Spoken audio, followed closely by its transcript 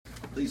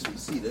Please be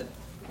seated.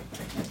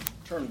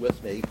 Turn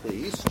with me,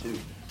 please, to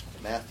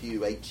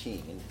Matthew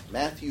 18.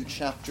 Matthew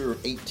chapter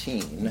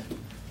 18. Is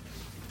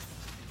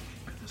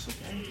this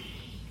okay?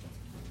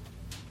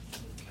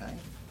 Okay.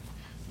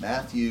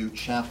 Matthew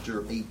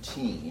chapter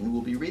 18.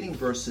 We'll be reading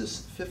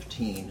verses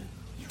 15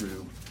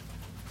 through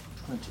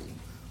 20.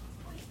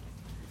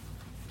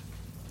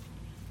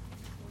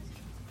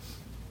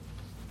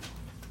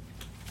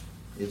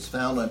 It's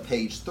found on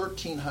page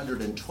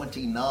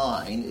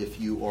 1329 if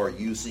you are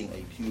using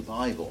a Pew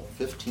Bible.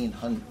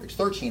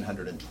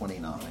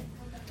 1329.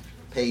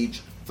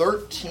 Page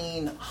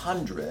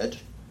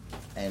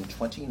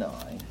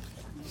 1329.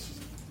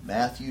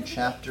 Matthew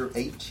chapter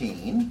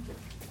 18,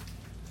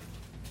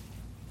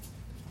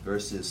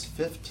 verses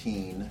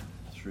 15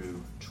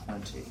 through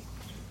 20.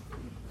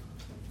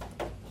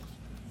 In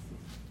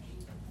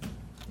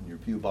your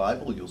Pew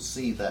Bible, you'll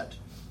see that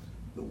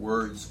the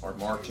words are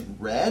marked in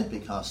red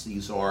because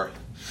these are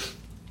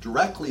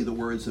directly the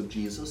words of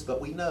Jesus, but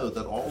we know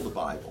that all the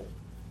Bible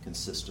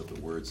consists of the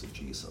words of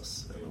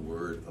Jesus and the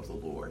word of the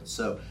Lord.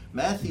 So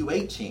Matthew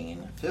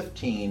 18,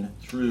 15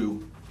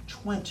 through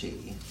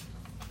 20.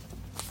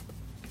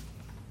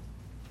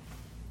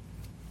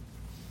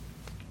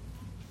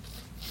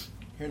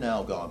 Hear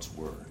now God's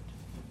word.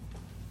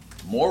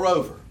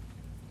 Moreover,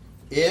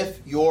 if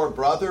your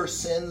brother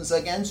sins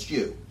against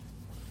you,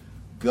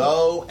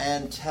 go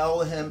and tell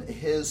him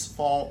his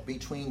fault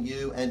between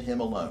you and him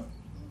alone.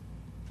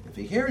 If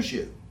he hears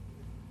you,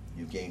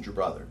 you've gained your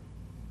brother.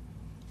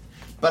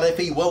 But if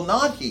he will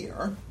not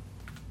hear,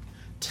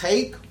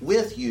 take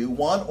with you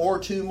one or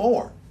two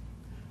more,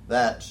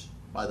 that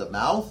by the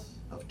mouth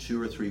of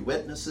 2 or 3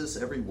 witnesses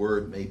every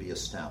word may be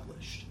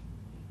established.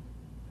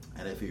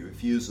 And if he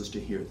refuses to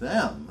hear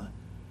them,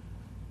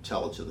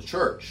 tell it to the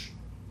church.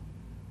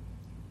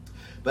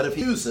 But if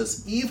he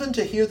refuses even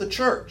to hear the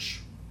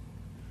church,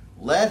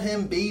 let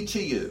him be to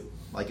you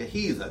like a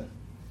heathen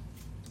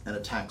and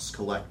a tax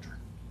collector.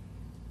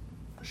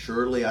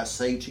 Assuredly, I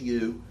say to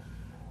you,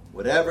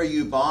 whatever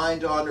you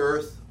bind on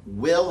earth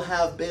will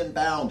have been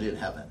bound in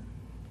heaven,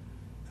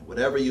 and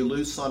whatever you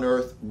loose on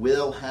earth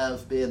will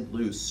have been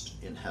loosed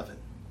in heaven.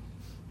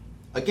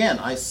 Again,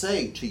 I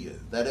say to you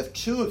that if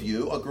 2 of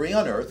you agree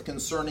on earth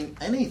concerning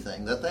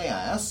anything that they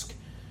ask,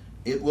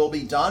 it will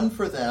be done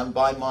for them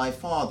by my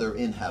Father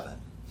in heaven.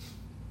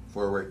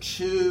 For where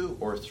 2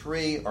 or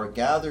 3 are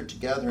gathered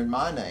together in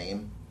my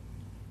name,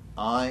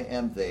 I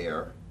am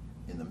there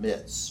in the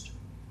midst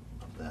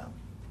of them.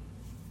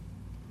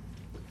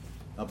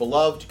 Now,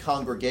 beloved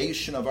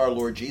congregation of our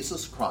Lord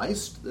Jesus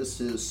Christ,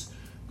 this is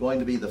going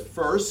to be the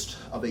first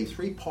of a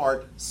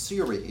 3-part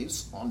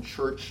series on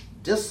church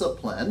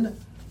discipline.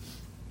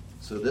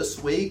 So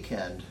this week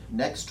and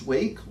next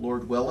week,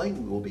 Lord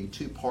willing, will be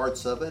 2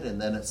 parts of it,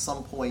 and then at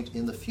some point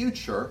in the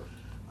future,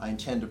 I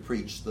intend to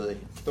preach the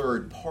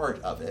 3rd part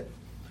of it.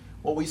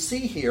 What we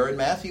see here in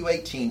Matthew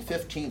 18,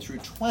 15 through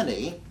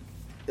 20,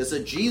 is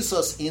that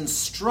Jesus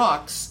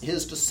instructs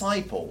his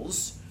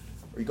disciples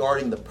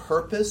regarding the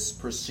purpose,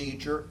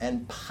 procedure,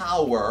 and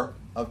power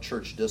of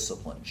church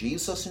discipline.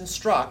 Jesus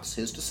instructs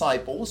his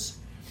disciples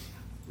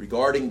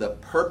regarding the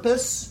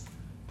purpose,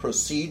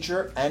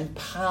 procedure, and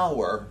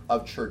power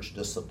of church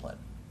discipline.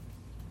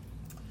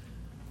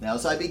 Now,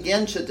 as I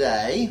begin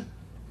today,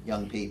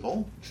 young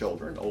people,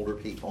 children, older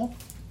people,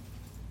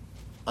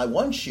 I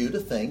want you to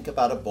think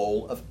about a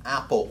bowl of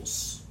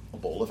apples. A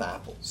bowl of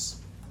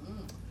apples.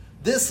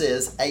 This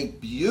is a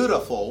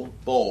beautiful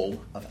bowl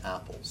of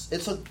apples.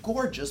 It's a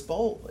gorgeous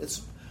bowl.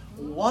 It's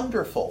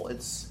wonderful.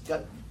 It's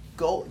got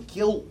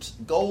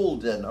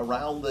golden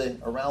around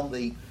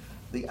the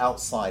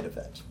outside of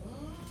it,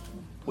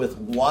 with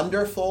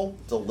wonderful,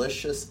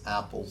 delicious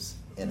apples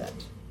in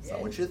it. So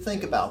I want you to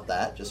think about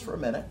that just for a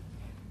minute.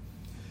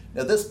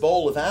 Now, this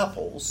bowl of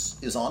apples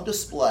is on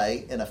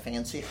display in a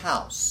fancy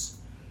house,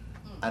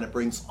 and it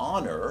brings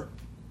honor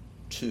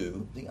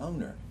to the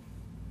owner.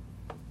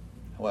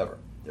 However,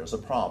 there's a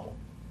problem.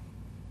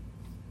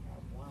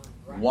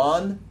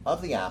 One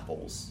of the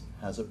apples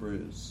has a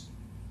bruise.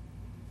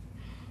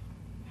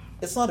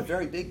 It's not a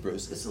very big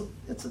bruise. It's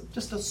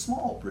just a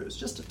small bruise,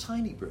 just a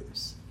tiny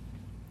bruise.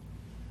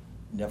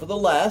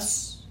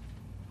 Nevertheless,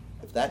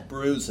 if that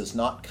bruise is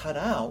not cut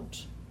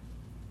out,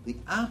 the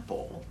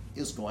apple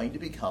is going to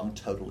become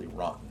totally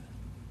rotten.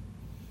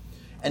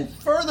 And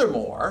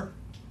furthermore,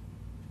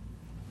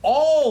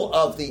 all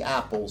of the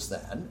apples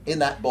then in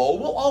that bowl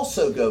will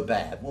also go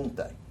bad, won't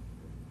they?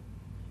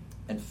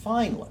 And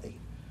finally,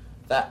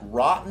 that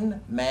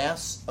rotten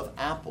mass of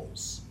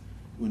apples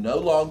will no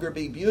longer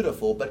be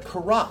beautiful, but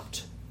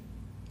corrupt,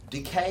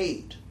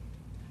 decayed,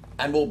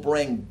 and will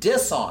bring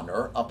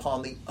dishonor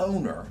upon the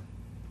owner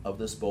of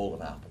this bowl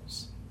of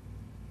apples.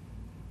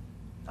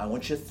 I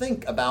want you to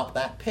think about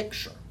that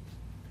picture,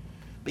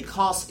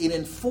 because it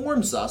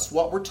informs us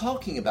what we're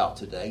talking about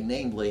today,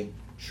 namely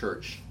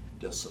church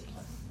discipline.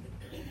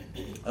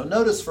 Now,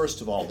 notice,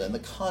 first of all, then, the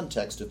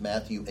context of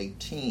Matthew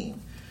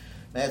 18.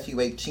 Matthew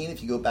 18,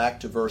 if you go back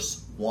to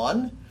verse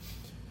 1,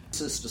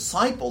 his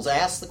disciples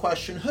ask the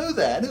question, who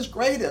then is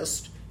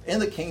greatest in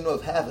the kingdom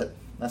of heaven?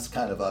 That's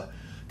kind of a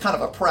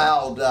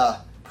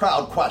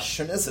proud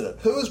question, isn't it?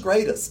 Who is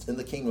greatest in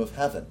the kingdom of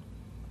heaven?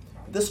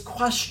 This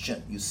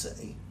question, you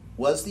see,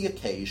 was the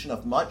occasion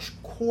of much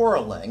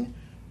quarreling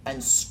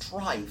and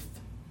strife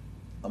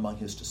among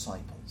his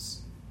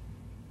disciples.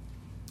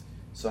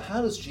 So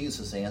how does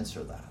Jesus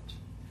answer that?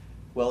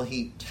 Well,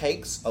 he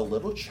takes a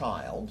little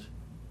child,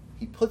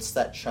 he puts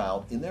that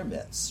child in their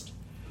midst,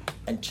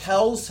 and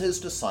tells his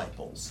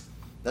disciples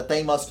that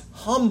they must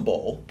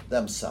humble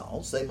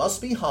themselves, they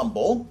must be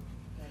humble,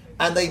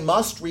 and they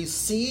must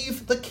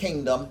receive the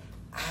kingdom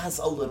as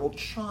a little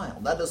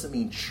child. That doesn't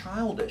mean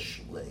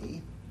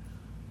childishly,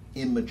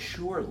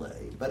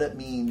 immaturely, but it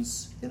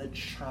means in a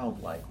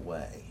childlike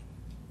way.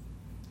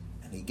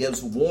 And he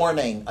gives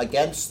warning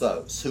against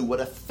those who would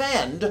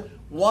offend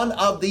one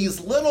of these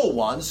little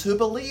ones who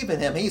believe in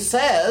him. He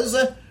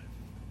says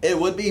it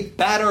would be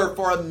better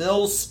for a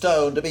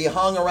millstone to be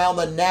hung around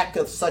the neck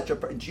of such a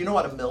person. Do you know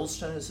what a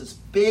millstone is? This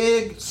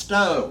big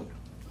stone.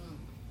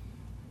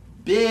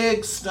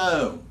 Big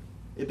stone.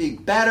 It'd be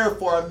better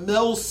for a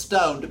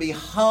millstone to be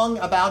hung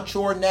about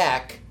your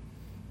neck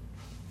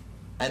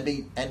and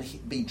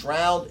be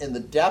drowned in the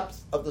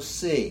depth of the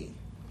sea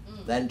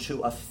than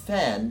to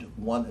offend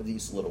one of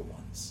these little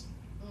ones.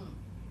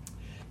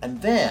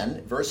 And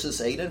then, verses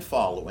 8 and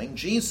following,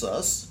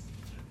 Jesus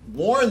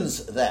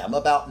warns them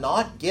about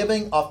not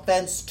giving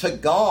offense to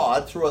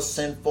God through a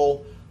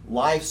sinful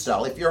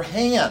lifestyle. If your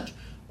hand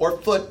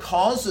or foot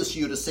causes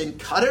you to sin,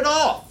 cut it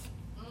off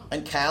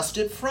and cast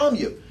it from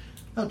you.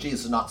 Now,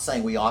 Jesus is not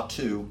saying we ought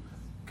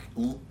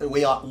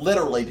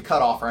literally to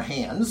cut off our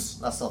hands.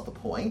 That's not the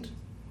point.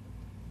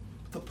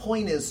 The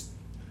point is,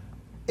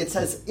 it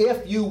says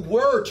if you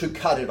were to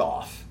cut it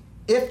off,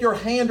 if your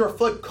hand or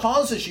foot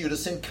causes you to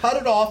sin, cut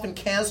it off and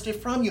cast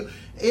it from you.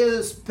 It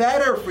is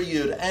better for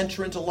you to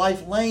enter into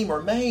life lame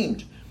or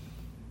maimed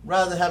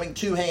rather than having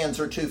 2 hands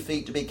or 2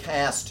 feet to be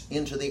cast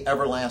into the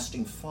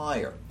everlasting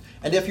fire.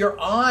 And if your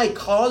eye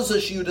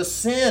causes you to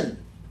sin,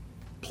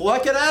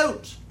 pluck it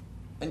out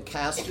and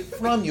cast it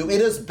from you. It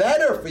is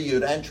better for you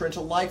to enter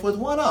into life with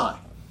 1 eye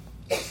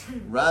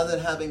rather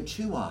than having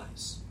 2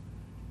 eyes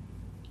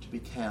to be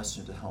cast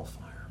into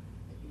hellfire.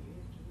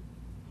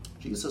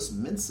 Jesus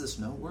minces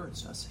no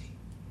words, does he?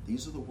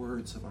 These are the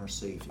words of our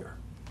Savior.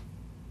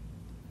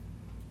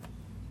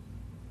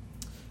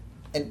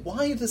 And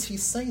why does he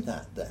say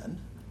that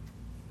then?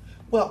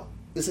 Well,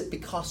 is it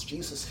because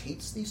Jesus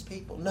hates these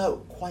people?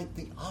 No, quite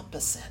the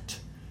opposite.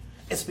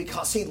 It's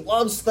because he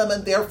loves them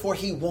and therefore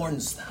he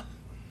warns them.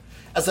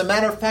 As a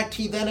matter of fact,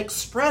 he then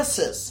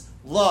expresses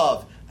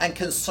love and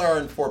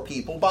concern for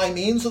people by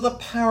means of the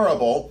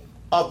parable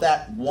of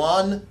that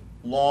one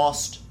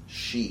lost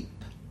sheep.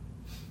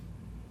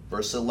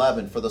 Verse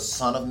 11, for the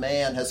Son of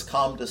Man has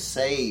come to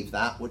save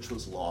that which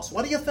was lost.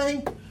 What do you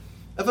think?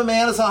 If a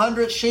man has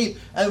 100 sheep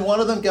and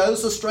one of them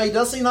goes astray,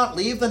 does he not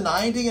leave the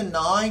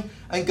 99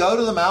 and go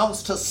to the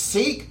mountains to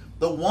seek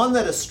the one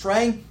that is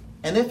straying?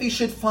 And if he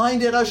should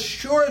find it,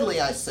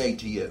 assuredly I say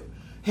to you,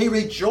 he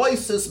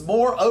rejoices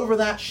more over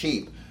that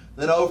sheep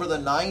than over the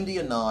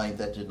 99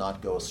 that did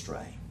not go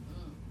astray.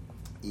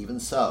 Even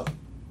so,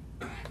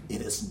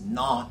 it is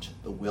not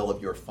the will of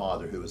your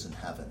Father who is in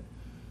heaven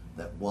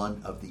that one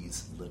of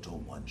these little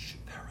ones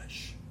should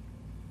perish.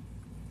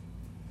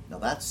 Now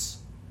that's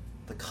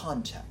the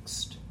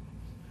context.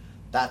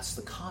 That's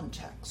the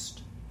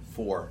context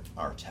for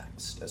our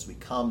text as we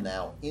come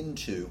now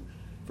into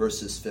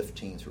verses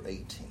 15 through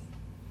 18.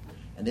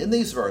 And in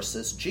these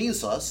verses,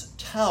 Jesus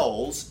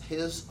tells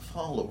his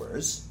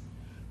followers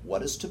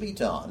what is to be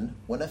done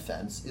when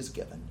offense is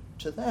given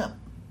to them.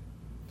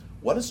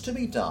 What is to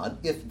be done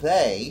if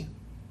they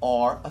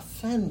are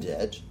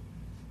offended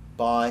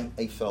by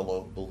a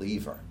fellow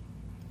believer?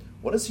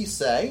 What does he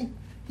say?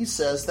 He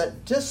says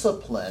that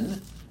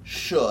discipline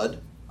should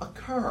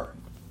occur.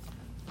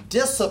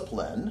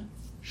 Discipline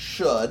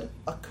should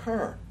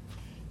occur.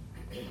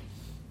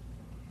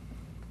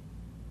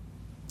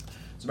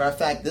 As a matter of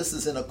fact, this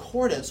is in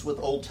accordance with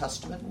Old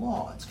Testament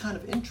law. It's kind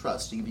of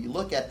interesting. If you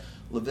look at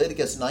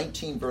Leviticus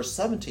 19, verse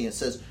 17, it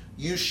says,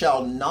 you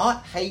shall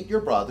not hate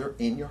your brother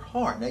in your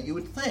heart. Now you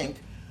would think,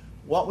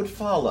 what would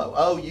follow?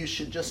 Oh, you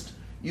should just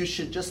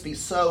be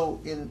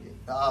so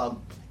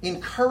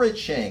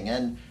encouraging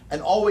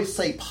and always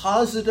say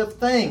positive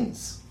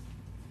things.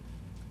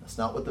 That's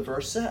not what the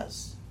verse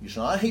says. You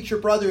shall not hate your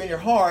brother in your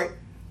heart.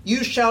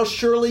 You shall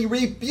surely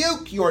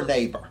rebuke your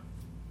neighbor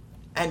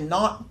and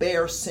not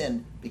bear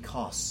sin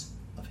because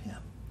of him.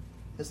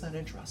 Isn't that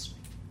interesting?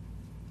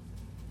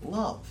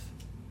 Love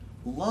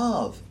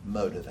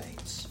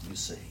motivates, you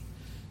see,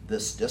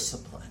 this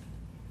discipline.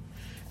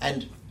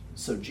 And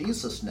so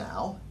Jesus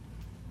now,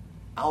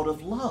 out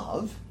of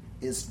love,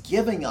 is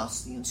giving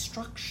us the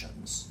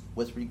instructions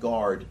with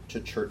regard to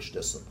church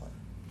discipline.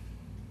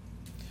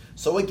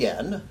 So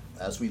again,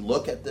 as we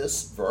look at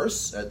this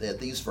verse, at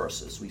these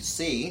verses, we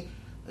see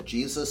that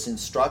Jesus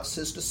instructs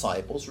his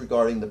disciples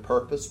regarding the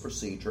purpose,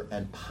 procedure,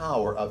 and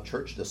power of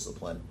church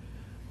discipline.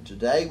 And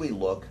today we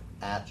look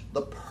at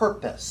the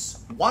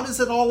purpose. What is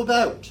it all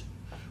about?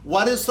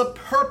 What is the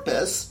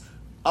purpose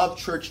of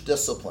church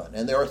discipline.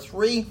 And there are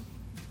three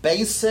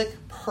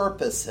basic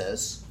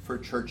purposes for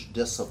church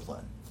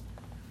discipline.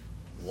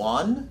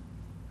 One,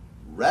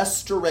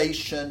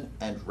 restoration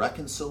and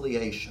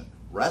reconciliation.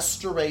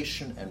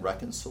 Restoration and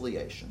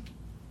reconciliation.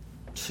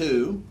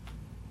 Two,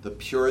 the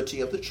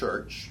purity of the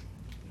church.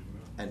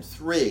 And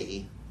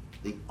three,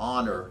 the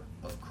honor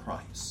of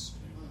Christ.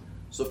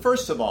 So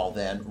first of all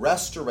then,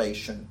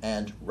 restoration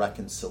and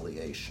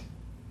reconciliation.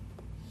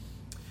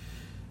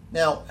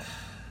 Now,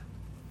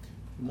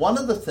 one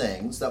of the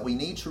things that we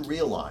need to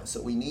realize,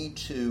 that we need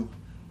to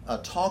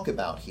talk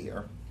about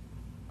here,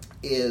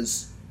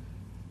 is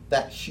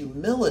that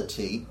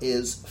humility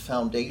is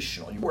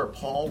foundational. Where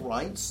Paul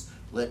writes,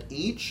 let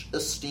each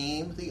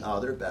esteem the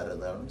other better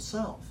than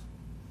himself.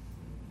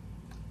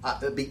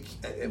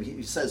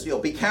 He says,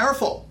 be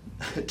careful.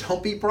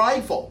 Don't be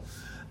prideful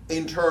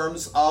in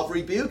terms of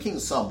rebuking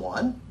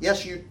someone.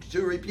 Yes, you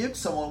do rebuke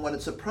someone when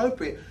it's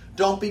appropriate.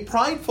 Don't be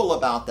prideful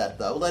about that,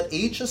 though. Let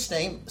each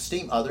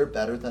esteem other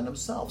better than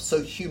himself.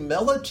 So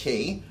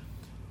humility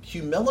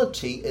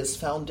is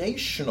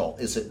foundational,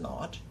 is it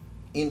not,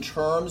 in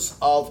terms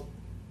of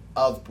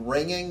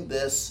bringing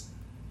this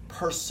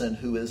person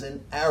who is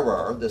in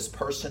error, this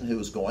person who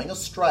is going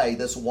astray,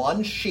 this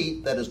one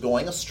sheep that is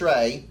going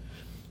astray.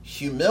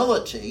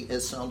 Humility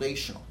is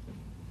foundational.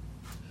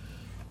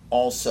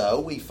 Also,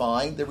 we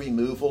find the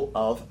removal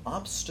of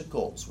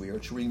obstacles. We are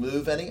to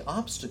remove any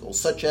obstacles,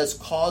 such as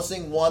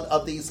causing one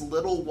of these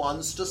little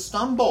ones to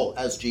stumble,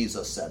 as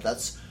Jesus said.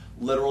 That's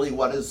literally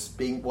what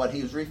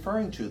he's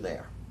referring to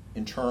there,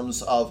 in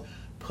terms of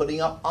putting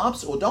up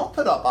obstacles. Well, don't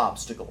put up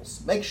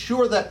obstacles. Make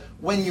sure that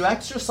when you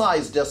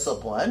exercise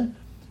discipline,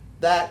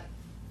 that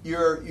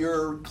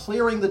you're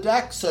clearing the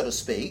deck, so to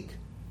speak.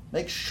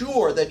 Make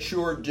sure that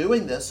you're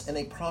doing this in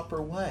a proper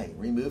way,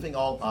 removing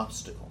all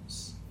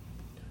obstacles.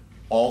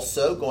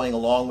 Also, going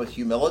along with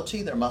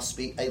humility, there must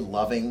be a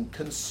loving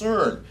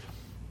concern.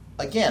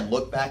 Again,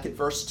 look back at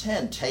verse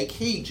 10. Take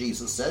heed,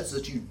 Jesus says,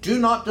 that you do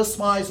not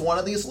despise one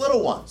of these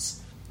little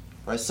ones.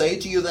 For I say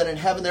to you that in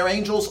heaven their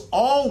angels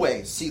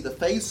always see the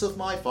face of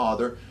my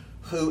Father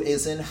who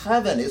is in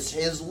heaven. It's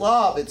his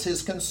love, it's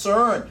his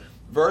concern.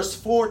 Verse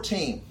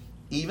 14,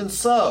 even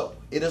so,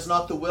 it is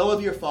not the will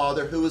of your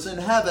Father who is in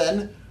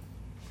heaven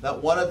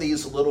that one of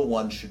these little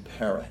ones should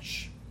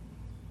perish.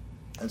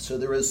 And so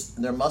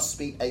there must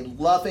be a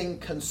loving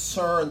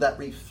concern that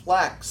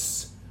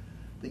reflects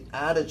the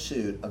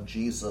attitude of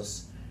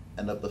Jesus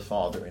and of the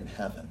Father in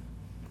heaven.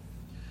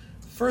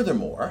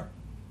 Furthermore,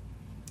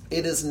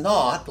 it is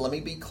not, let me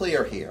be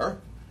clear here,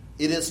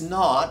 it is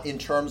not, in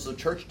terms of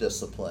church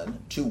discipline,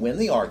 to win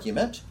the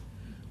argument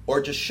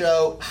or to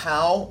show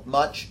how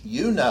much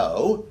you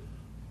know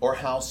or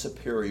how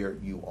superior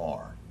you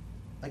are.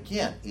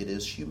 Again, it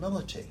is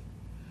humility.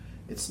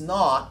 It's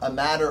not a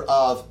matter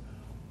of,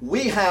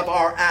 we have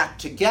our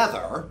act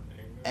together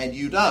and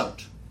you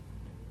don't.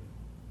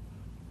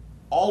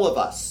 All of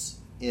us,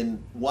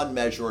 in one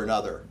measure or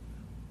another,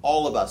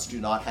 all of us do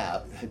not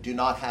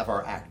have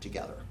our act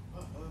together.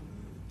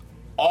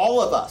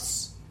 All of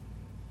us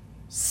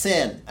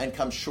sin and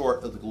come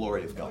short of the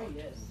glory of God.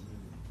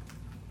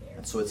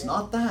 And so it's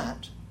not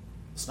that.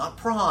 It's not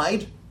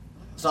pride.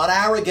 It's not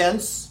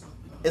arrogance.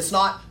 It's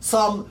not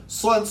some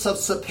sense of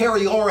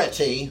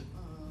superiority.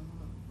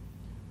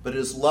 But it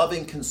is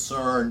loving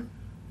concern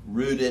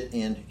rooted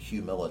in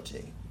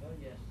humility.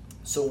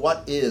 So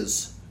what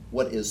is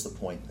the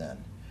point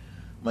then?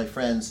 My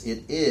friends,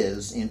 it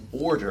is in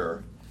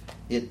order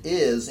to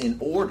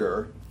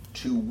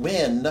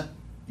win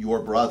your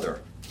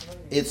brother.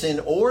 It's in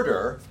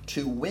order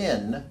to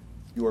win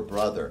your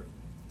brother.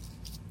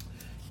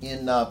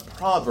 In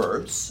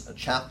Proverbs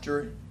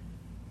chapter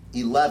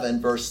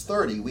 11, verse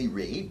 30, we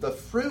read, the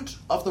fruit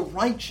of the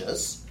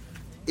righteous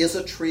is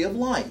a tree of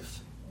life,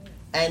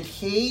 and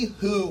he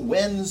who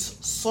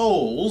wins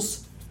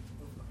souls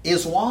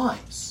is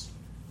wise.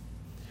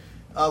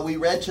 We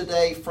read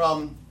today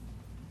from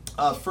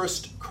 1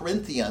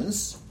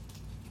 Corinthians,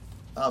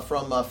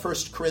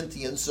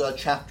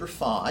 chapter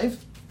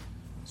 5.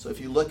 So if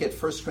you look at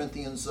 1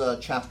 Corinthians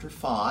chapter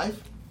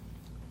 5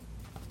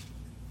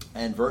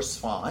 and verse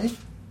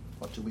 5,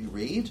 what do we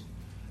read?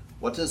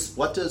 What does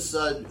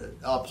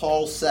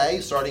Paul say,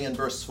 starting in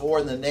verse 4?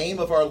 In the name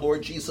of our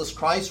Lord Jesus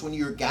Christ, when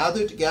you are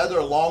gathered together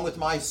along with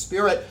my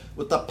Spirit,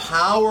 with the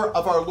power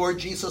of our Lord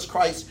Jesus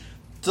Christ,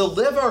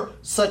 deliver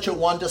such a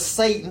one to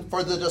Satan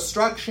for the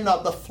destruction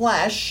of the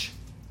flesh.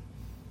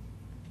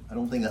 I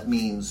don't think that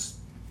means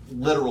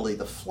literally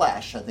the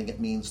flesh. I think it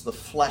means the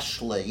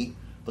fleshly,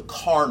 the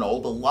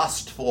carnal, the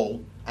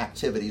lustful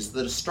activities,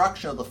 the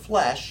destruction of the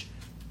flesh,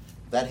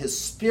 that his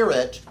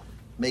spirit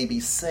may be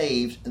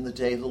saved in the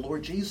day of the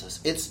Lord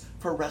Jesus. It's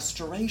for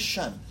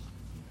restoration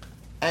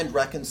and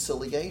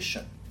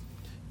reconciliation.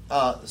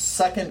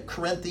 2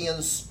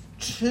 Corinthians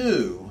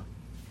 2,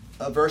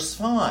 verse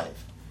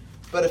 5.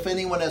 But if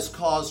anyone has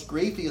caused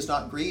grief, he has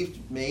not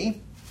grieved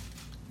me,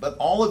 but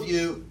all of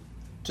you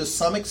to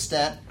some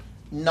extent,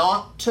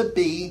 not to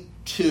be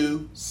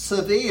too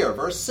severe.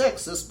 Verse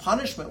 6, this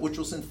punishment which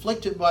was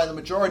inflicted by the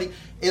majority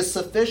is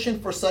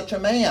sufficient for such a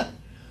man.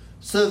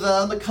 So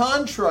that on the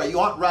contrary, you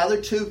ought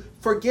rather to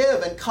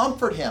forgive and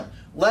comfort him,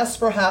 lest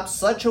perhaps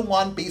such a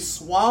one be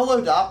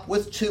swallowed up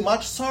with too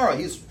much sorrow.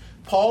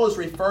 Paul is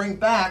referring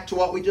back to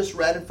what we just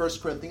read in 1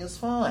 Corinthians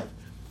 5,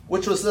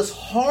 which was this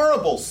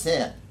horrible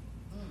sin.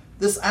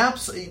 Do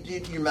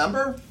you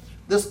remember?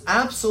 This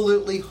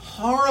absolutely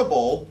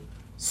horrible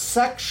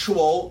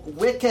sexual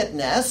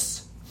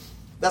wickedness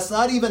that's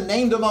not even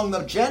named among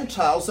the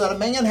Gentiles, that a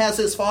man has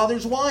his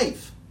father's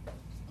wife.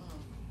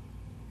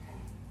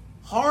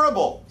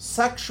 Horrible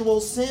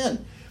sexual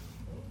sin.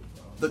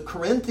 The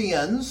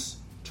Corinthians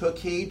took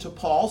heed to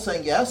Paul,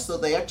 saying yes, so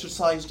they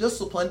exercised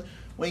discipline.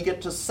 When you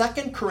get to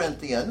 2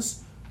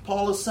 Corinthians,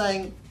 Paul is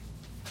saying,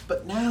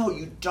 but now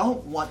you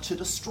don't want to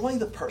destroy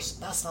the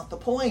person. That's not the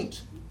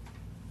point.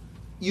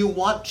 You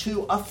want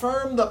to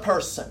affirm the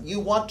person. You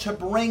want to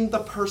bring the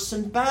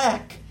person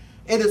back.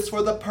 It is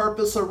for the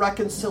purpose of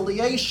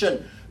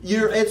reconciliation.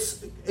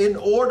 It's in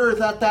order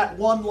that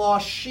one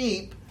lost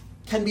sheep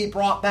can be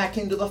brought back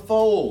into the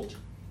fold.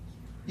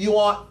 You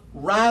ought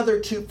rather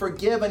to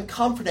forgive and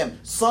comfort him.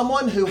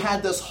 Someone who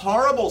had this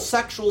horrible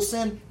sexual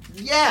sin,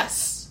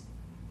 yes,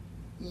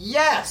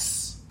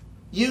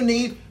 you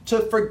need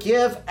to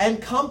forgive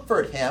and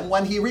comfort him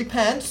when he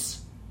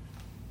repents,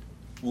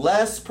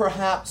 lest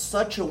perhaps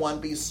such a one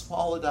be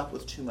swallowed up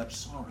with too much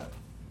sorrow.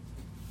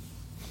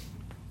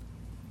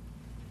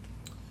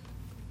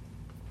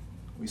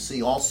 We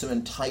see also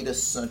in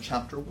Titus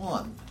chapter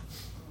 1.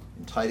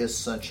 In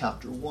Titus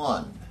chapter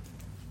 1,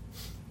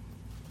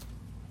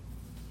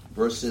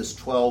 verses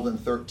 12 and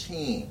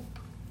 13.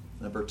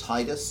 Remember,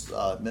 Titus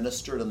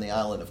ministered on the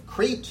island of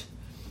Crete.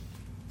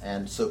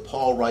 And so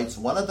Paul writes,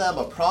 one of them,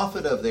 a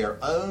prophet of their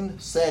own,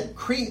 said,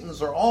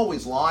 Cretans are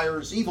always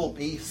liars, evil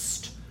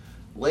beasts,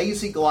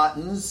 lazy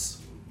gluttons.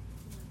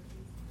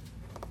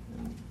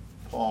 And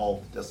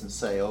Paul doesn't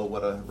say, oh,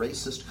 what a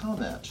racist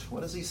comment.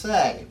 What does he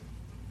say?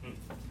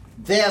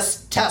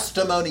 This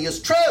testimony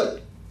is true.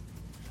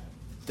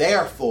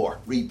 Therefore,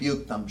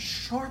 rebuke them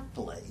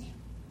sharply,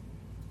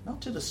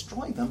 not to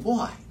destroy them.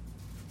 Why?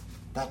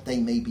 That they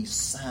may be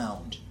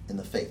sound in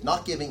the faith,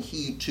 not giving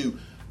heed to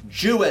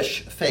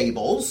Jewish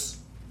fables,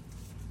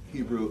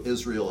 Hebrew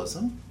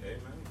Israelism, Amen,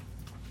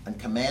 and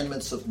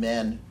commandments of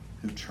men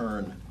who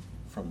turn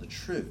from the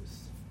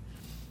truth.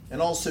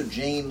 And also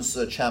James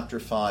chapter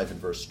 5 and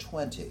verse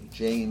 20.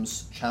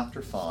 James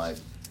chapter 5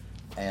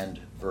 and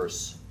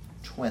verse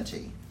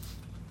 20.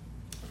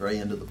 Very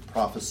end of the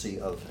prophecy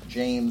of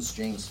James,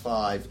 James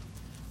 5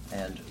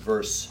 and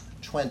verse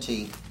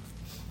 20,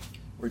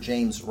 where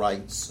James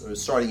writes,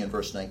 starting in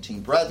verse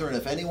 19, Brethren,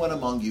 if anyone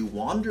among you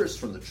wanders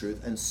from the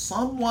truth, and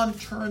someone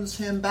turns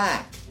him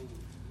back,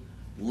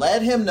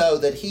 let him know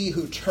that he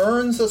who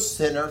turns a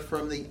sinner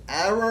from the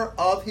error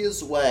of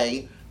his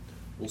way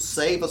will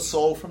save a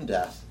soul from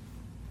death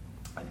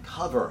and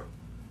cover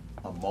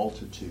a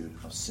multitude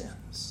of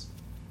sins.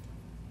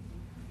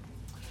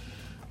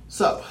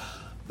 So,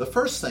 the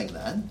first thing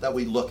then that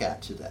we look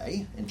at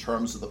today in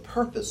terms of the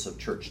purpose of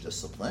church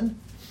discipline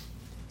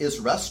is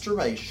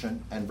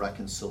restoration and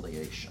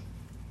reconciliation.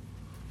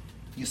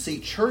 You see,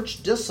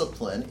 church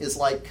discipline is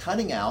like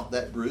cutting out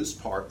that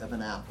bruised part of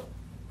an apple.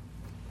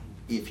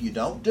 If you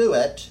don't do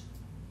it,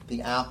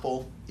 the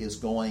apple is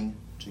going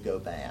to go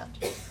bad.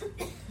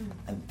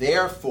 And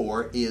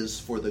therefore is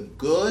for the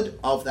good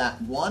of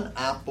that one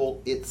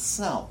apple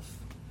itself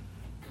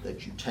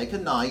that you take a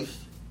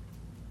knife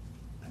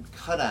and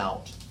cut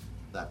out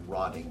that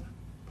rotting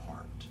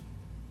part.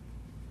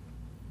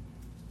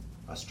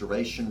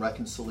 Restoration,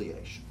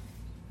 reconciliation.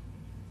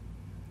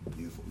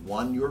 You've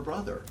won your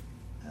brother,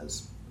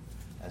 as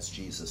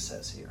Jesus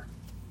says here.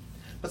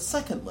 But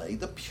secondly,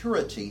 the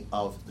purity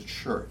of the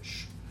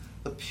church.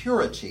 The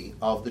purity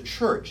of the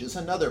church is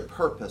another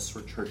purpose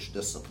for church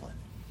discipline.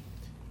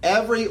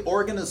 Every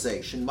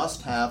organization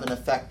must have an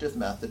effective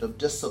method of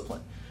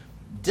discipline.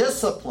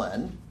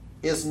 Discipline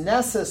is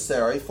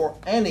necessary for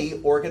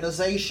any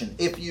organization.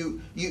 If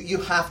you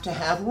have to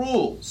have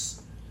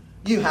rules.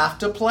 You have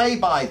to play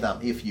by them,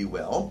 if you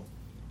will.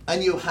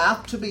 And you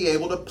have to be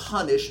able to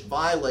punish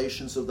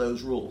violations of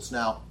those rules.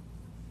 Now,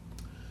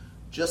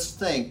 just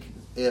think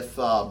if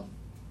the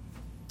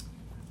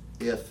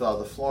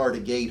Florida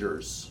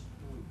Gators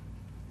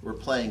were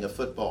playing a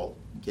football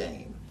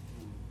game,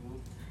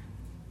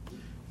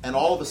 and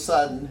all of a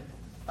sudden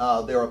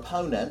their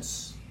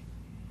opponents,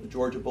 the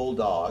Georgia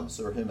Bulldogs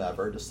or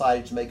whomever,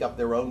 decided to make up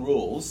their own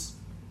rules,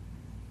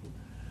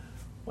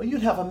 well,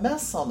 you'd have a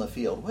mess on the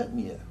field, wouldn't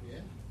you? Yeah.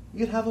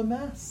 You'd have a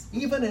mess.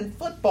 Even in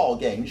football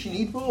games, you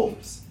need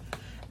rules.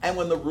 And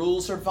when the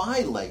rules are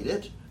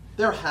violated,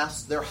 there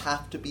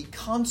have to be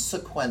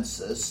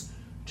consequences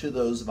to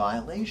those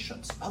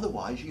violations.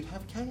 Otherwise, you'd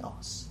have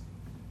chaos.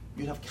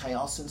 You'd have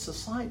chaos in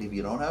society if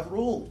you don't have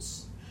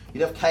rules.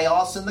 You'd have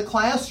chaos in the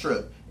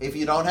classroom if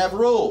you don't have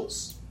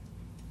rules.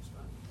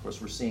 Of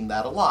course, we're seeing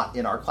that a lot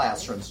in our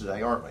classrooms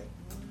today, aren't we?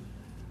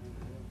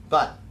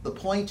 But the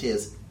point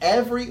is,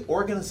 every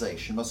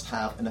organization must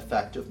have an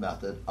effective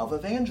method of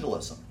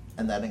evangelism,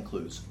 and that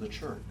includes the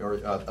church, or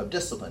of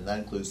discipline, that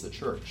includes the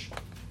church.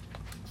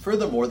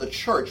 Furthermore, the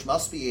church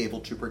must be able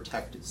to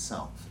protect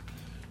itself.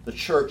 The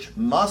church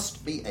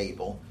must be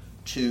able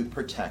to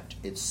protect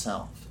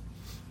itself.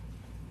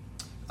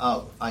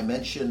 I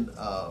mentioned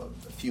a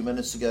few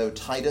minutes ago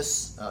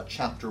Titus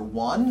chapter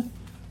 1,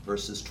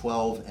 verses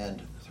 12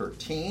 and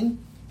 13.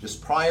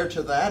 Just prior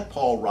to that,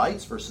 Paul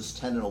writes, verses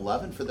 10 and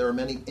 11, "For there are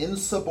many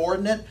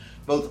insubordinate,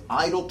 both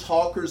idle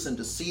talkers and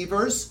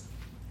deceivers,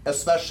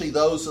 especially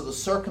those of the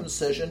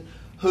circumcision,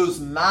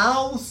 whose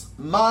mouths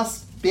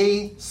must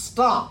be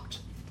stopped,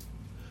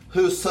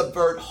 who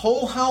subvert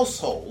whole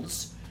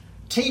households,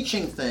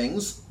 teaching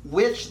things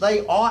which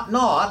they ought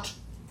not,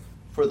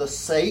 for the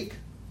sake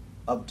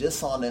of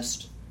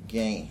dishonest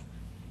gain."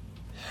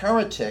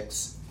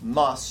 Heretics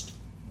must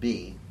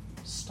be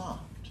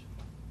stopped.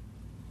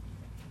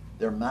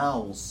 Their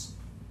mouths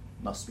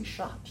must be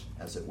shut,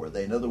 as it were.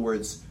 In other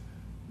words,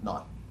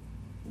 not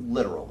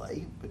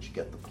literally, but you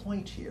get the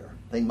point here.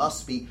 They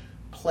must be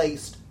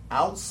placed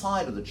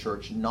outside of the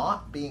church,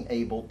 not being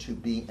able to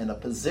be in a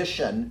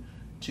position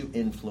to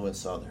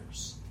influence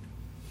others.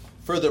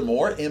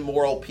 Furthermore,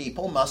 immoral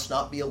people must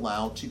not be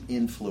allowed to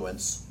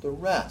influence the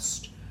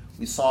rest.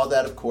 We saw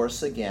that, of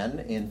course, again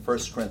in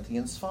 1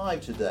 Corinthians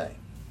 5 today.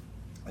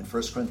 In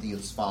 1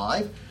 Corinthians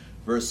 5,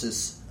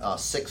 verses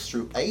 6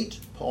 through 8,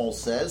 Paul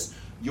says,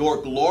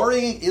 "Your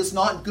glorying is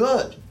not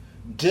good.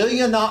 Do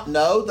you not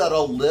know that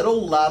a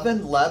little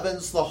leaven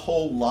leavens the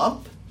whole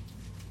lump?"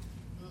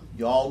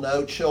 You all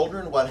know,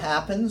 children, what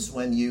happens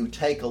when you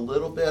take a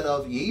little bit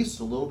of yeast,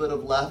 a little bit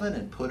of leaven,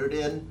 and put it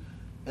in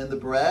the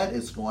bread.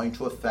 It's going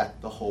to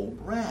affect the whole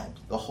bread.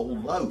 The whole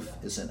loaf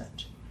is in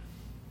it.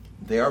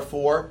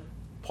 Therefore,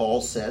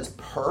 Paul says,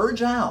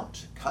 purge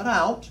out, cut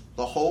out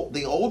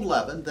the old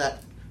leaven,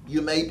 that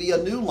you may be a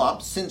new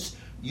lump, since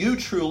you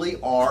truly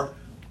are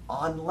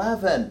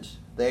unleavened.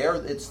 There,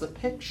 it's the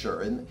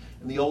picture. In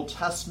the Old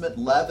Testament,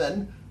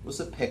 leaven was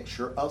a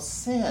picture of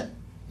sin.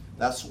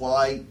 That's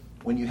why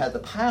when you had the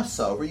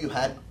Passover, you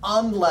had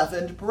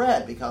unleavened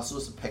bread, because it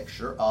was a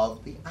picture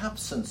of the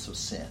absence of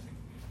sin.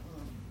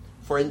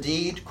 For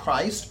indeed,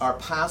 Christ, our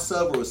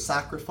Passover, was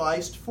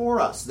sacrificed for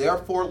us.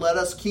 Therefore, let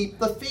us keep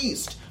the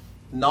feast,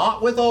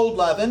 not with old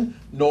leaven,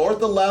 nor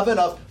the leaven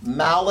of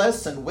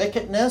malice and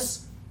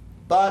wickedness,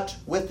 but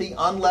with the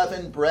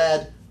unleavened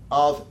bread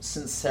of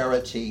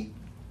sincerity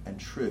and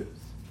truth.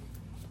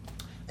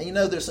 And you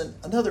know, there's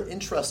another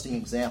interesting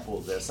example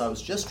of this. I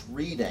was just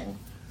reading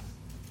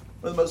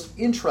one of the most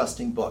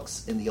interesting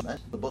books in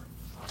the book.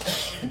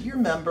 And do you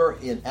remember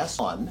in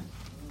Esther 1,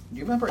 do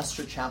you remember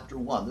Esther chapter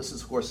 1? This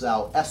is, of course,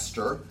 how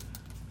Esther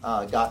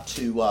got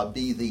to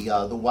be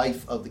the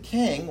wife of the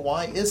king.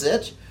 Why is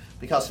it?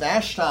 Because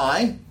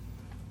Vashti,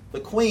 the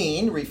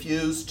queen,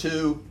 refused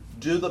to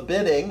do the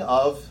bidding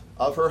of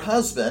her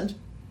husband.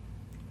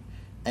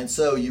 And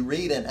so you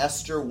read in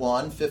Esther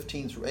 1,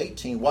 15 through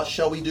 18, "What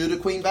shall we do to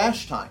Queen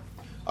Vashti?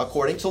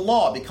 According to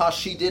law, because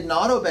she did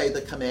not obey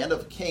the command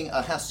of King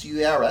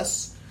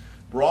Ahasuerus,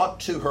 brought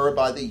to her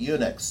by the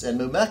eunuchs. And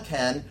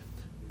Memucan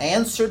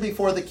answered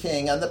before the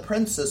king and the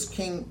princess,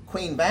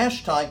 Queen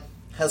Vashti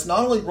has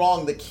not only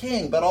wronged the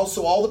king, but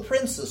also all the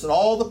princes and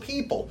all the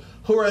people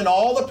who are in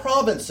all the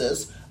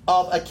provinces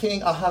of a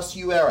King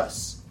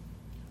Ahasuerus.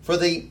 For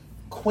the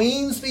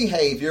queen's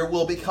behavior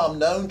will become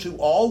known to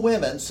all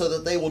women, so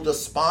that they will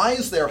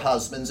despise their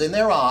husbands in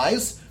their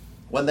eyes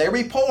when they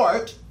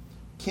report,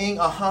 King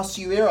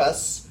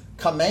Ahasuerus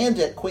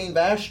commanded Queen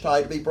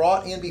Vashti to be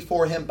brought in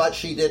before him, but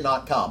she did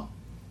not come.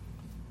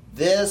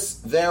 This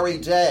very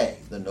day,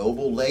 the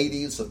noble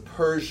ladies of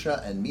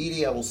Persia and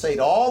Media will say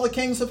to all the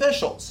king's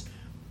officials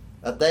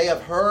that they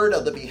have heard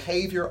of the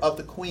behavior of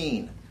the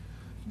queen.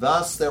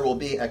 Thus there will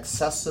be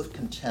excessive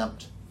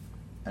contempt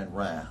and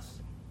wrath."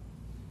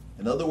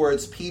 In other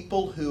words,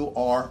 people who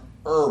are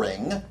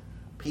erring,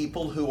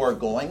 people who are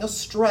going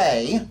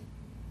astray,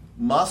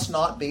 must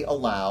not be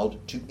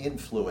allowed to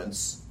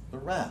influence the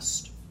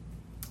rest.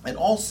 And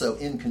also,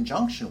 in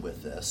conjunction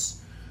with this,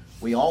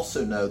 we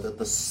also know that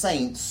the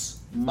saints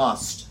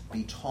must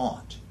be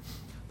taught.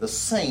 The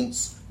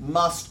saints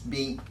must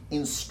be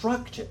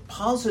instructed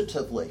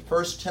positively.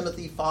 1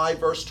 Timothy 5,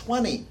 verse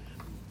 20.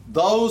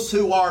 "Those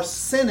who are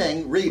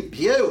sinning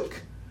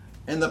rebuke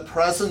in the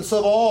presence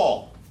of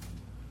all,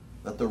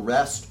 that the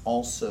rest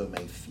also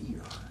may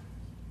fear."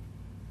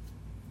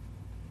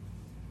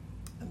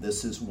 And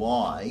this is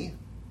why,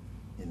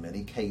 in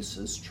many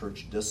cases,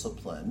 church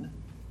discipline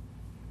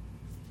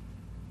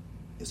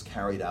is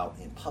carried out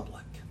in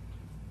public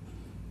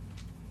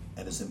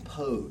and is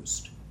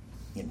imposed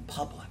in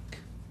public.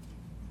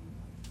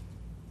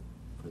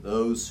 For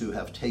those who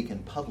have taken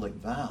public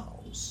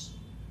vows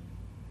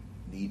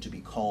need to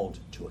be called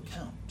to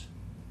account.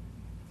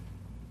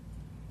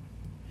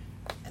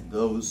 And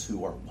those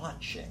who are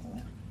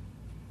watching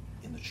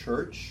in the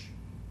church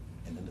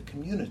and in the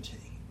community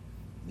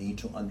need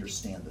to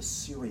understand the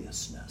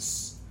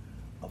seriousness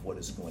of what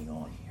is going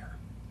on here.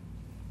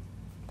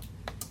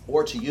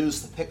 Or to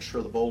use the picture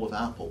of the bowl of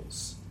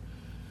apples,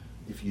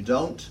 if you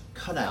don't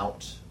cut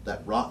out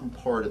that rotten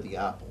part of the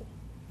apple,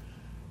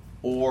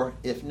 or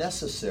if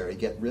necessary,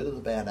 get rid of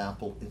the bad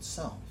apple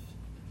itself,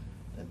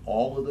 then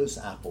all of those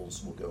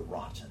apples will go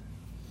rotten.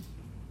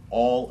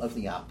 All of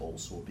the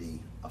apples will be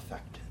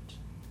affected.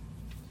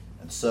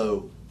 And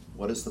so,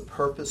 what is the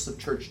purpose of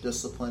church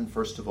discipline?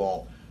 First of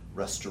all,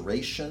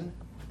 restoration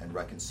and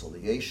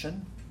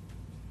reconciliation.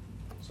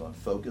 So I'm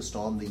focused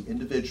on the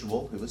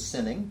individual who is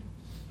sinning.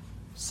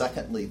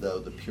 Secondly, though,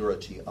 the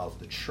purity of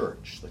the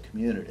church, the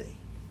community.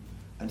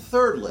 And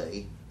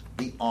thirdly,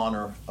 the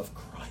honor of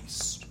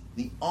Christ.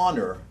 The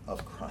honor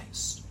of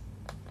Christ.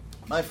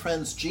 My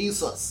friends,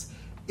 Jesus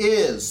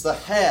is the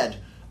head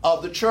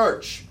of the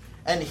church,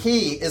 and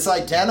he is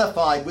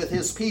identified with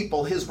his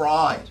people, his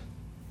bride.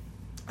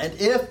 And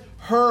if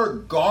her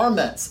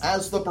garments,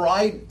 as the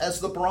bride,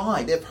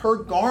 if her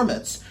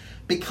garments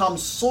become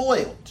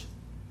soiled,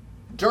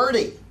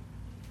 dirty,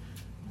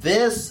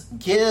 this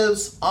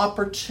gives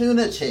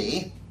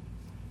opportunity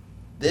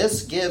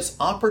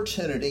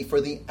for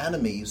the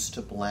enemies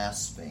to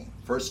blaspheme.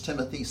 1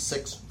 Timothy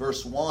 6,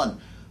 verse 1,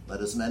 let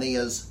as many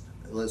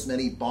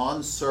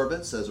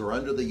bondservants as are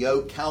under the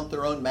yoke count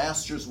their own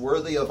masters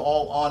worthy of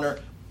all honor,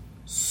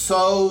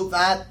 so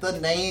that the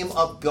name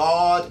of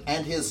God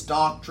and his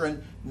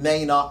doctrine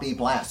may not be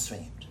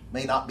blasphemed,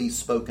 may not be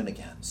spoken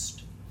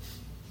against.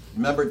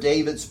 Remember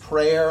David's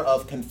prayer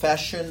of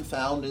confession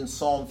found in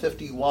Psalm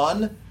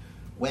 51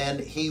 when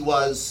he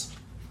was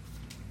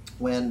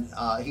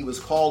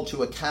called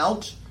to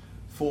account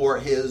for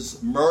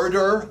his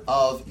murder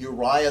of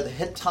Uriah the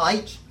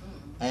Hittite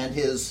and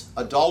his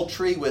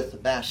adultery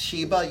with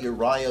Bathsheba,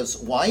 Uriah's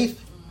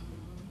wife.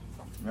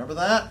 Remember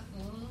that?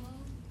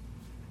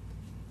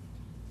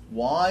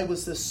 Why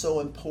was this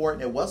so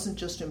important? It wasn't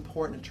just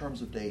important in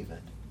terms of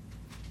David.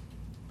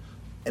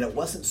 And it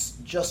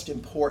wasn't just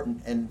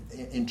important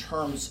in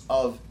terms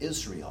of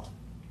Israel.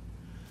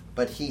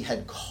 But he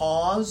had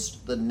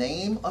caused the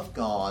name of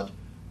God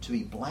to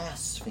be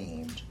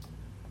blasphemed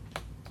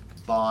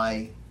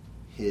by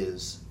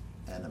his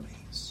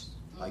enemies,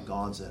 by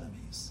God's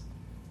enemies.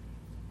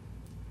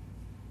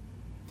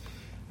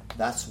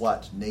 That's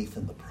what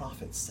Nathan the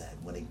prophet said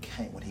when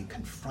he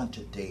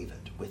confronted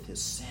David with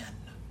his sin.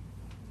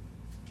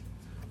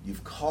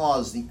 You've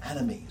caused the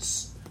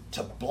enemies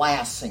to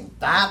blaspheme.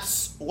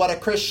 That's what a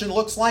Christian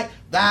looks like.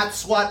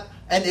 That's what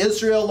an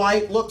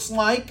Israelite looks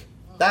like.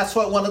 That's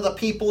what one of the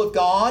people of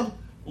God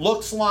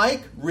looks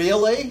like.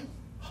 Really?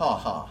 Ha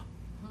ha.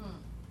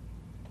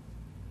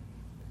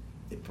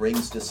 It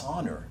brings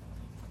dishonor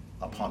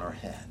upon our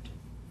head.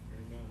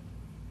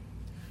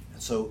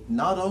 And so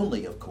not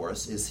only, of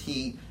course,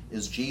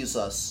 is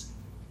Jesus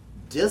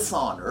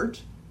dishonored,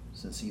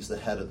 since he's the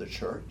head of the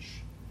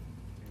church,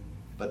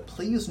 but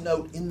please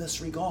note in this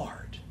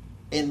regard,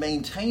 in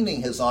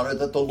maintaining his honor,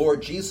 that the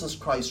Lord Jesus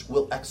Christ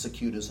will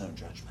execute his own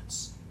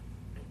judgments.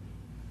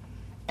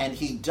 And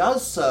he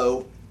does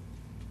so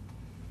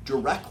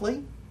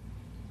directly,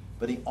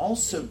 but he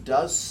also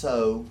does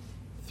so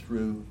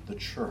through the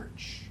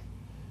church.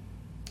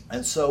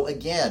 And so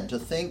again, to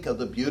think of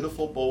the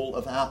beautiful bowl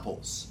of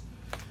apples.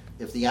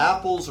 If the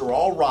apples are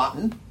all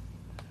rotten,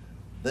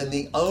 then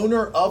the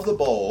owner of the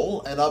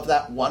bowl and of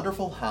that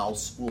wonderful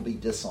house will be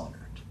dishonored.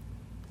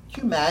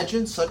 Can you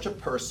imagine such a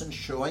person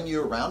showing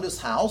you around his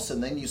house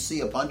and then you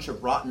see a bunch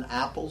of rotten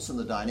apples in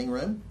the dining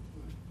room?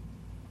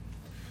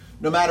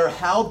 No matter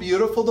how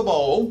beautiful the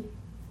bowl,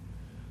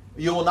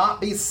 you will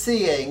not be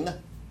seeing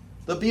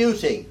the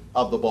beauty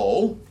of the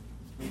bowl.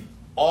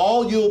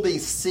 All you'll be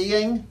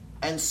seeing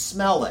and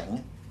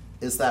smelling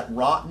is that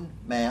rotten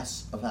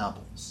mass of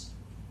apples.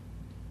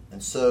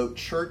 And so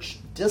church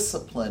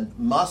discipline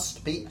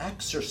must be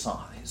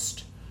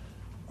exercised,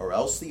 or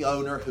else the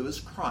owner, who is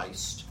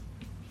Christ,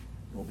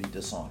 will be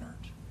dishonored.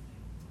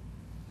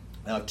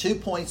 Now, 2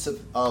 points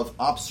of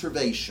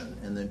observation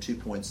and then 2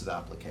 points of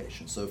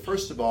application. So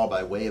first of all,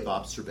 by way of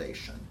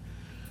observation,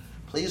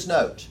 please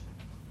note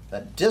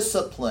that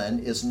discipline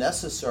is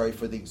necessary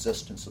for the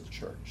existence of the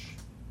church.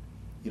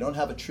 You don't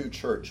have a true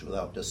church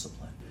without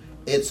discipline.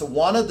 It's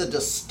one of the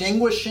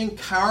distinguishing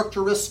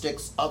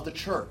characteristics of the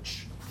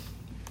church.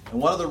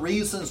 And one of the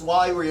reasons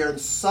why we are in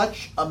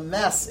such a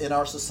mess in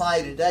our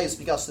society today is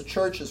because the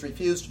church has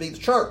refused to be the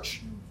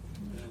church.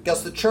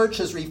 Because the church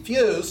has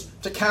refused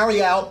to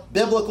carry out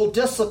biblical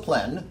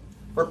discipline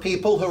for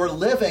people who are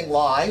living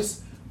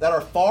lives that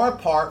are far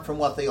apart from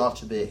what they ought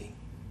to be.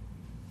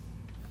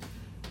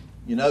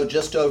 You know,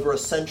 just over a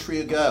century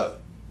ago,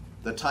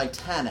 the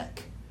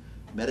Titanic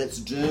met its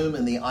doom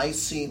in the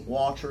icy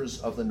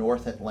waters of the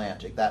North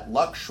Atlantic. That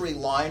luxury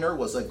liner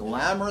was a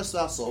glamorous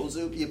vessel.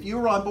 If you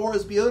were on board, it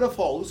was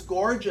beautiful. It was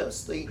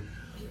gorgeous. The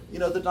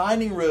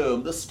dining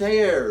room, the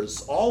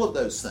stairs, all of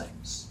those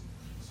things.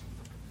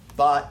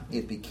 But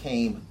it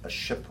became a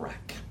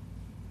shipwreck.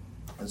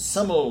 And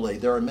similarly,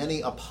 there are many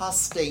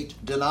apostate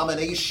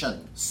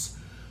denominations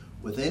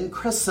within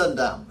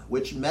Christendom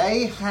which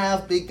may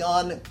have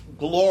begun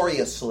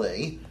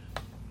gloriously,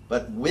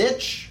 but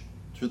which,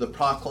 through the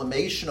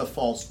proclamation of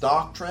false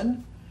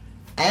doctrine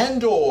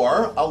and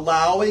or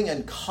allowing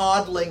and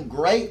coddling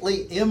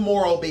greatly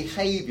immoral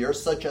behavior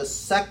such as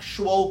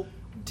sexual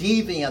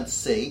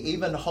deviancy,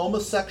 even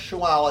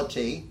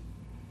homosexuality,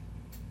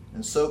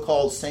 and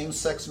so-called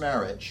same-sex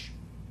marriage,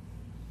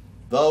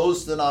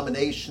 those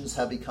denominations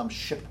have become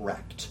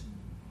shipwrecked,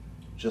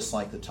 just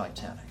like the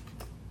Titanic.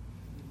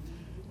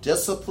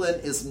 Discipline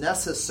is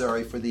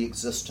necessary for the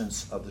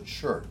existence of the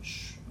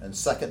church. And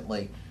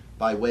secondly,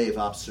 by way of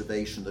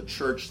observation, the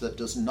church that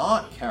does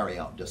not carry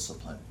out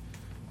discipline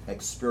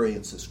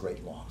experiences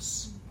great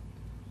loss.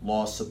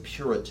 Loss of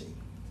purity,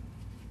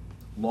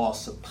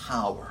 loss of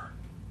power,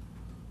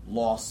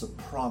 loss of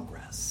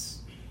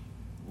progress,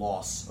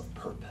 loss of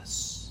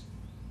purpose.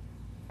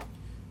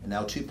 And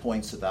now 2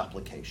 points of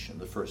application.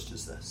 The first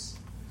is this: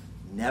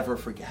 never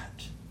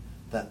forget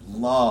that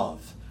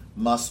love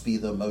must be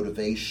the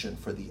motivation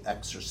for the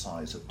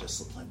exercise of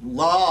discipline.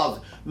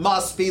 Love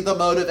must be the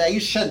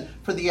motivation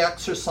for the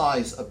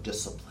exercise of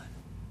discipline.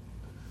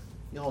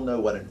 You all know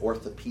what an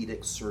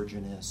orthopedic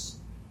surgeon is.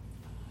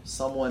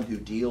 Someone who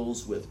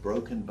deals with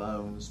broken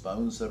bones,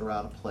 bones that are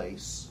out of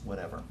place,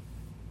 whatever.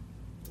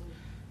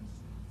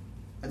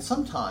 And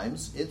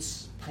sometimes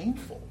it's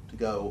painful to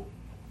go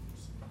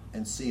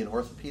and see an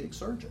orthopedic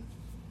surgeon.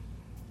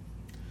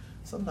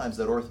 Sometimes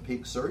that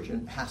orthopedic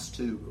surgeon has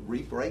to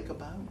re-break a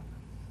bone.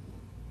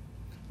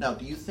 Now,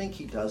 do you think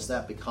he does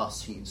that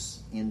because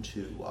he's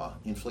into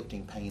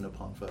inflicting pain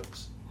upon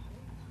folks?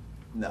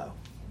 No.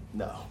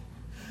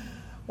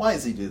 Why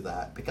does he do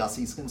that? Because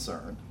he's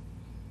concerned.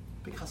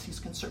 Because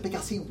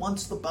he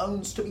wants the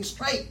bones to be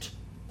straight.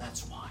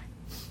 That's why.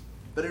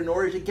 But in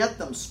order to get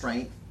them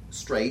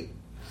straight,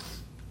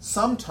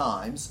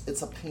 sometimes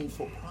it's a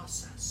painful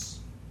process.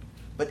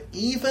 But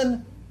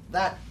even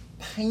that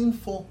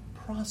painful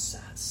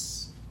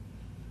process,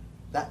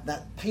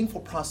 that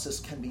painful process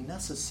can be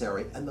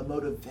necessary, and the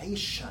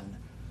motivation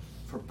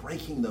for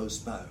breaking those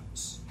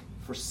bones,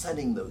 for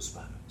setting those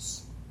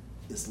bones,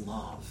 is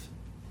love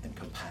and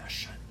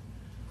compassion.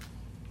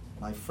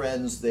 My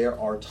friends, there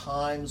are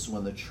times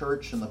when the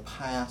church in the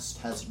past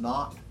has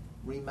not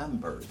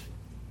remembered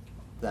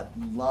that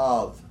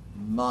love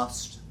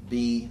must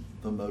be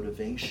the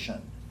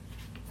motivation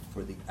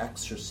for the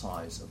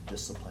exercise of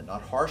discipline.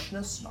 Not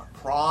harshness, not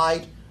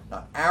pride,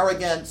 not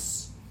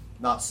arrogance,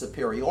 not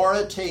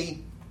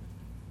superiority.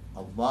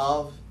 A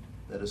love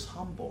that is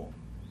humble.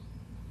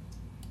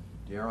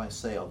 Dare I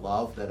say, a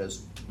love that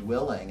is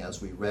willing,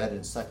 as we read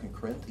in 2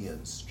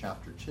 Corinthians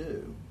chapter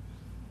 2,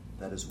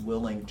 that is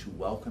willing to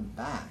welcome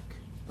back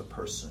the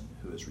person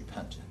who has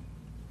repented.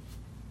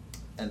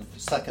 And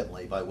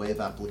secondly, by way of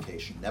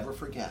application, never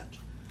forget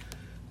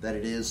that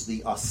it is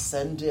the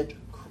ascended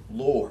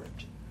Lord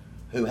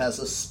who has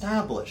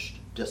established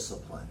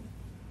discipline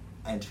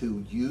and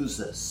who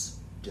uses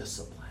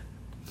discipline.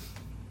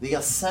 The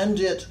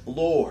ascended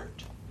Lord,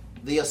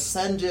 the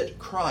ascended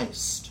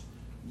Christ,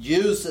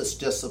 uses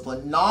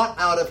discipline not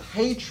out of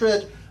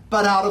hatred,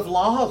 but out of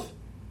love.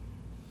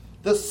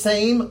 The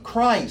same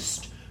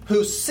Christ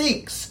who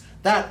seeks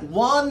that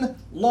one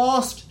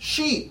lost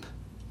sheep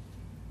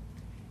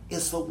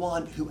is the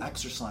one who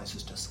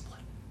exercises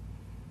discipline.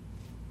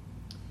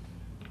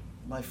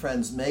 My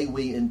friends, may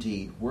we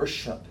indeed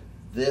worship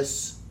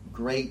this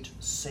great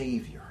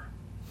Savior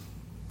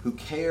who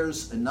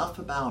cares enough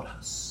about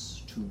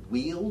us to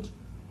wield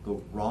the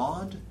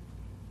rod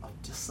of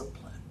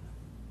discipline.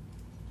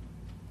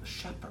 The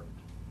shepherd,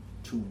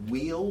 to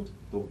wield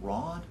the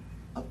rod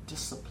of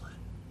discipline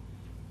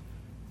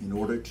in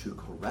order to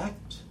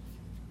correct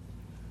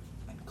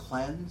and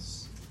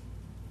cleanse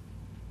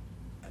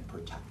and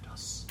protect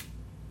us.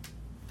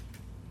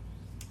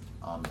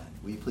 Amen.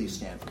 Will you please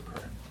stand for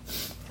prayer?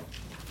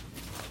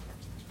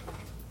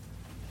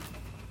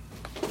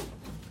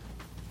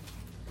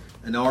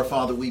 And now, our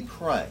Father, we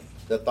pray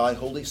that thy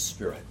Holy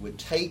Spirit would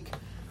take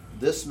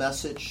this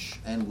message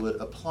and would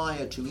apply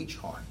it to each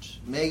heart.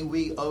 May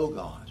we, O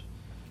God,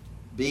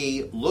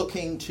 be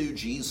looking to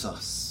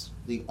Jesus,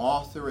 the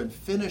author and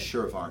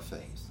finisher of our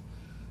faith,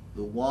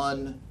 the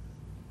one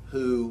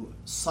who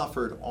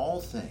suffered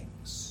all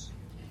things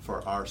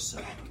for our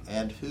sake,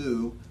 and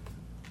who,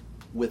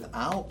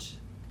 without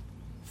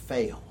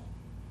fail,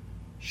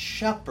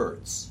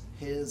 shepherds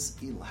his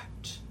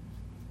elect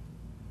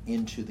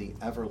into the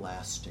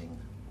everlasting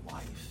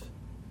life.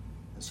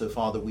 And so,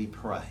 Father, we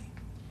pray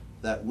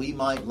that we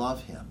might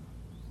love him,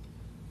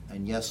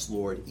 and yes,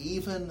 Lord,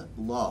 even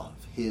love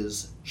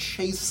his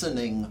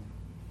chastening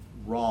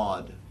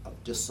rod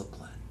of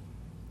discipline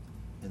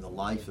in the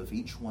life of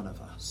each one of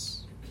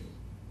us.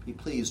 Be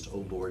pleased,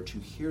 O Lord, to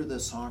hear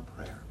this our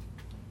prayer,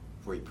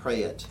 for we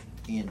pray it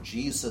in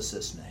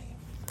Jesus' name.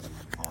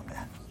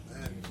 Amen.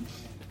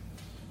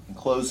 In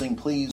closing, please